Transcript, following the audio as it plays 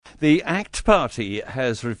The ACT Party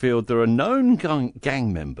has revealed there are known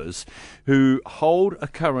gang members who hold a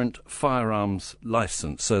current firearms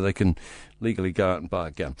licence so they can legally go out and buy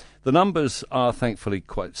a gun. The numbers are thankfully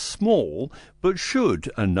quite small, but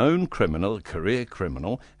should a known criminal, a career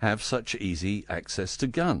criminal, have such easy access to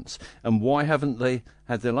guns? And why haven't they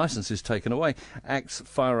had their licences taken away? ACT's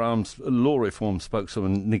Firearms Law Reform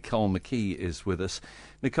spokeswoman Nicole McKee is with us.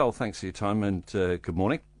 Nicole, thanks for your time and good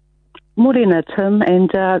morning. Morning, Tim,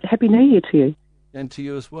 and Happy New Year to you. And to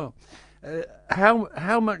you as well.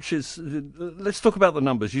 How much is... let's talk about the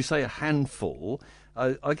numbers. You say a handful.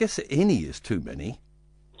 I guess any is too many.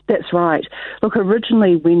 That's right. Look,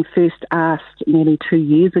 originally when first asked nearly 2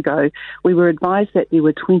 years ago, we were advised that there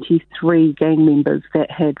were 23 gang members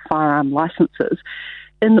that had firearm licences.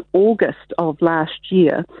 In August of last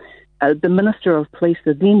year, the Minister of Police,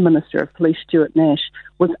 the then Minister of Police, Stuart Nash,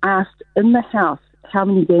 was asked in the House how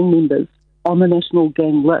many gang members on the national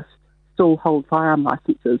gang list still hold firearm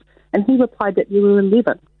licences, and he replied that there were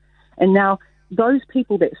 11. And now those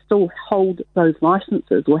people that still hold those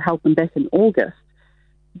licences or held them back in August,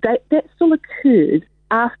 that still occurred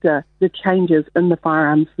after the changes in the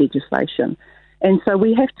firearms legislation. And so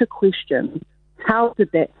we have to question, how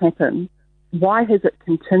did that happen? Why has it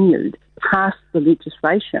continued past the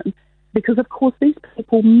legislation? Because, of course, these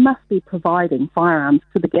people must be providing firearms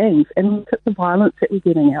to the gangs, and look at the violence that we're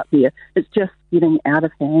getting out there. It's just getting out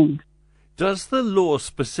of hand. Does the law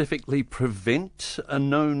specifically prevent a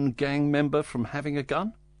known gang member from having a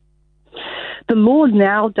gun? The law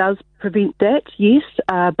now does prevent that, yes,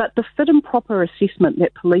 but the fit and proper assessment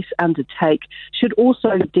that police undertake should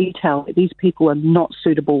also detail that these people are not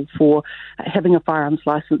suitable for having a firearms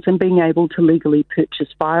licence and being able to legally purchase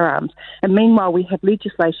firearms. And meanwhile, we have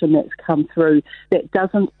legislation that's come through that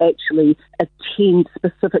doesn't actually attend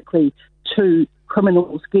specifically to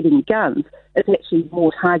criminals getting guns. It's actually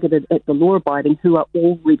more targeted at the law-abiding who are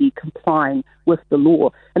already complying with the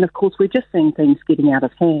law. And of course, we're just seeing things getting out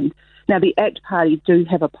of hand. Now, the ACT Party do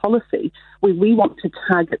have a policy where we want to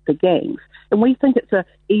target the gangs, and we think it's an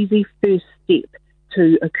easy first step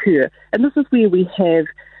to occur. And this is where we have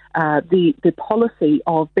the policy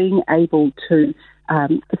of being able to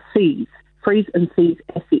freeze and seize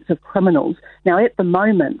assets of criminals. Now, at the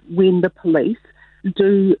moment, when the police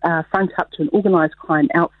do front up to an organised crime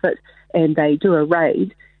outfit and they do a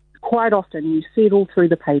raid, quite often, you see it all through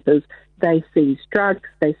the papers, they seize drugs,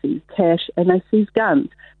 they seize cash, and they seize guns.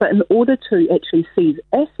 But in order to actually seize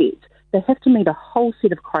assets, they have to meet a whole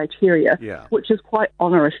set of criteria, which is quite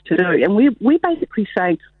onerous to do. And we're basically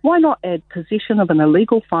saying, why not add possession of an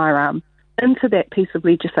illegal firearm into that piece of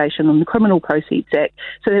legislation in the Criminal Proceeds Act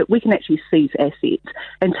so that we can actually seize assets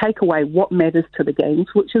and take away what matters to the gangs,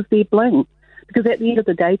 which is their bling. Because at the end of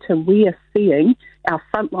the day, Tim, we are seeing our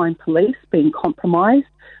frontline police being compromised,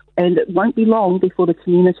 and it won't be long before the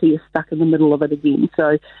community is stuck in the middle of it again.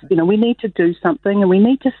 So, we need to do something, and we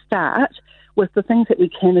need to start with the things that we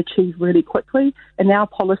can achieve really quickly, and our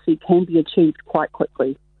policy can be achieved quite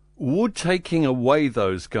quickly. Would taking away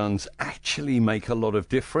those guns actually make a lot of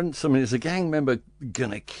difference? I mean, is a gang member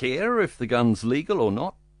going to care if the gun's legal or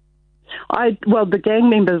not? Well, the gang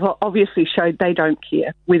members obviously showed they don't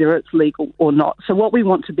care whether it's legal or not. So what we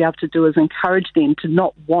want to be able to do is encourage them to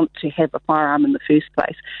not want to have a firearm in the first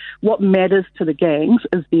place. What matters to the gangs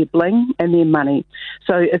is their bling and their money.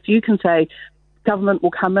 So if you can say government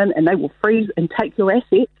will come in and they will freeze and take your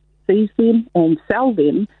assets, seize them and sell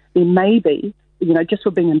them, then maybe, just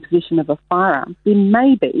for being in possession of a firearm, then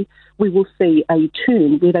maybe we will see a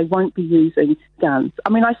turn where they won't be using guns. I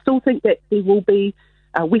mean, I still think that there will be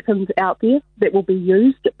weapons out there that will be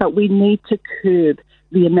used, but we need to curb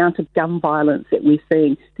the amount of gun violence that we're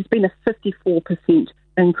seeing. There's been a 54%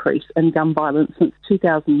 increase in gun violence since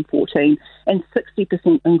 2014 and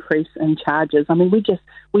 60% increase in charges. I mean,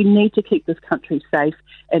 we need to keep this country safe,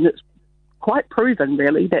 and it's quite proven,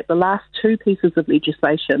 really, that the last two pieces of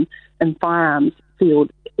legislation in firearms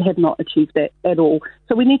field have not achieved that at all.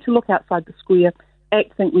 So we need to look outside the square.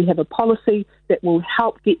 ACT think we have a policy that will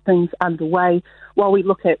help get things underway while we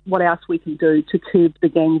look at what else we can do to curb the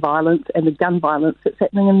gang violence and the gun violence that's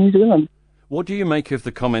happening in New Zealand. What do you make of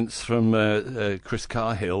the comments from Chris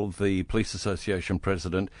Cahill, the Police Association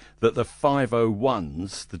president, that the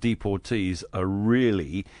 501s, the deportees, are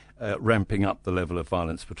really ramping up the level of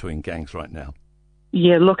violence between gangs right now?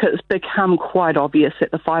 Yeah, look, it's become quite obvious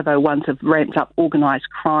that the 501s have ramped up organised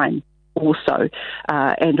crime also.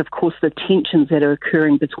 And of course, the tensions that are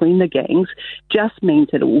occurring between the gangs just means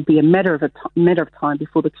that it will be a matter of time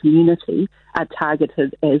before the community are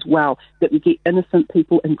targeted as well, that we get innocent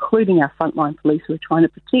people, including our frontline police who are trying to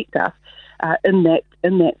protect us, in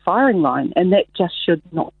that firing line, and that just should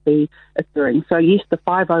not be occurring. So yes, the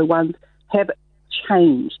 501s have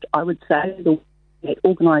changed, I would say, the way that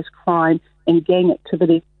organised crime and gang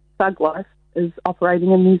activity, thug life, is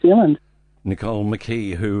operating in New Zealand. Nicole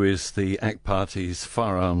McKee, who is the ACT Party's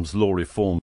firearms law reform